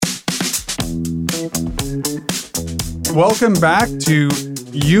Welcome back to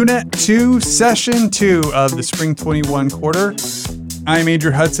Unit 2, Session 2 of the Spring 21 quarter. I'm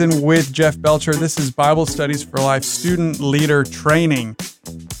Andrew Hudson with Jeff Belcher. This is Bible Studies for Life Student Leader Training.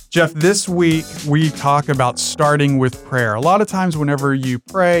 Jeff, this week we talk about starting with prayer. A lot of times whenever you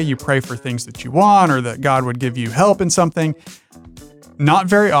pray for things that you want or that God would give you help in something. Not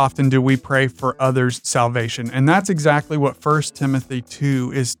very often do we pray for others' salvation, and that's exactly what 1 Timothy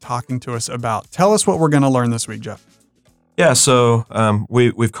 2 is talking to us about. Tell us what we're going to learn this week, Jeff. Yeah, so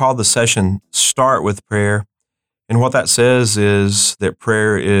we've called the session Start with Prayer, and what that says is that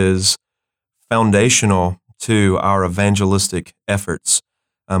prayer is foundational to our evangelistic efforts.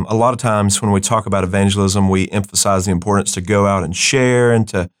 A lot of times when we talk about evangelism, we emphasize the importance to go out and share and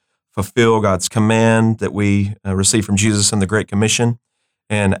to fulfill God's command that we receive from Jesus in the Great Commission.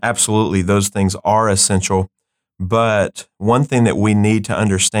 And absolutely, those things are essential. But one thing that we need to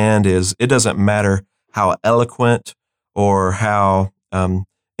understand is it doesn't matter how eloquent or how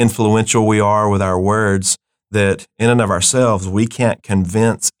influential we are with our words, that in and of ourselves, we can't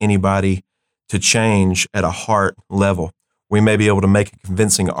convince anybody to change at a heart level. We may be able to make a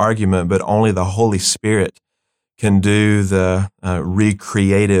convincing argument, but only the Holy Spirit can do the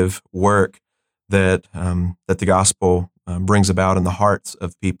recreative work that the gospel brings about in the hearts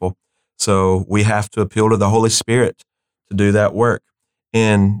of people. So we have to appeal to the Holy Spirit to do that work.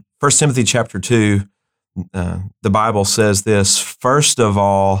 In 1 Timothy chapter 2, the Bible says this, first of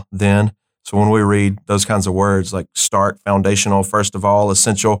all, then. So when we read those kinds of words like start, foundational, first of all,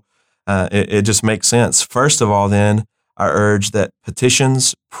 essential, it just makes sense. First of all, then, I urge that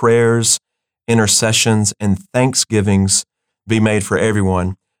petitions, prayers, intercessions, and thanksgivings be made for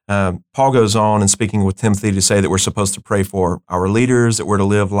everyone. Paul goes on in speaking with Timothy to say that we're supposed to pray for our leaders, that we're to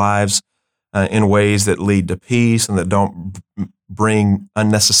live lives in ways that lead to peace and that don't bring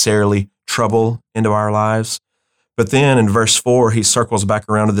unnecessarily trouble into our lives. But then in verse 4, he circles back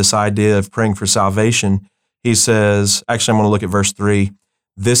around to this idea of praying for salvation. He says, actually, I'm going to look at verse 3.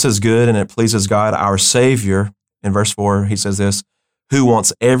 This is good and it pleases God, our Savior. In verse 4, he says this, who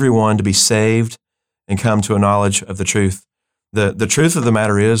wants everyone to be saved and come to a knowledge of the truth. The truth of the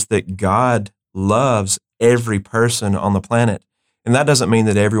matter is that God loves every person on the planet. And that doesn't mean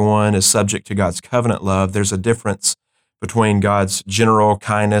that everyone is subject to God's covenant love. There's a difference between God's general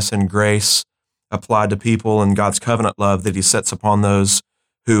kindness and grace applied to people and God's covenant love that he sets upon those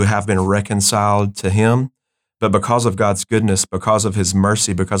who have been reconciled to him. But because of God's goodness, because of his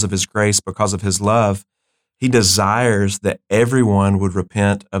mercy, because of his grace, because of his love, he desires that everyone would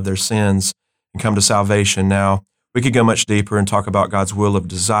repent of their sins and come to salvation. Now, we could go much deeper and talk about God's will of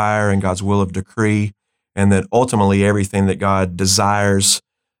desire and God's will of decree, and that ultimately everything that God desires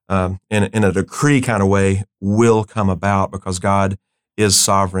in a decree kind of way will come about because God is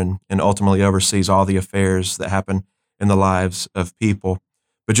sovereign and ultimately oversees all the affairs that happen in the lives of people.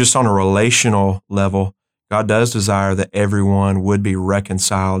 But just on a relational level, God does desire that everyone would be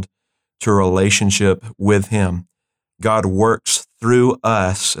reconciled to a relationship with him. God works through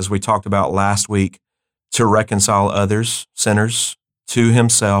us, as we talked about last week, to reconcile others, sinners, to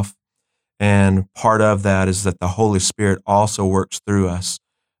himself. And part of that is that the Holy Spirit also works through us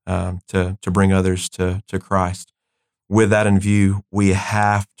to bring others to Christ. With that in view, we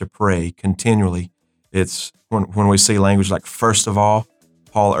have to pray continually. It's when we see language like first of all,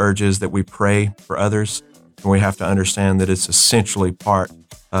 Paul urges that we pray for others, and we have to understand that it's essentially part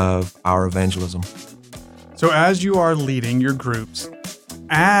of our evangelism. So as you are leading your groups,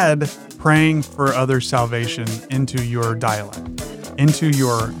 add praying for others' salvation into your dialect, into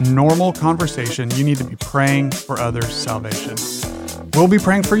your normal conversation. You need to be praying for others' salvation. We'll be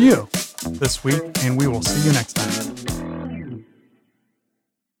praying for you this week, and we will see you next time.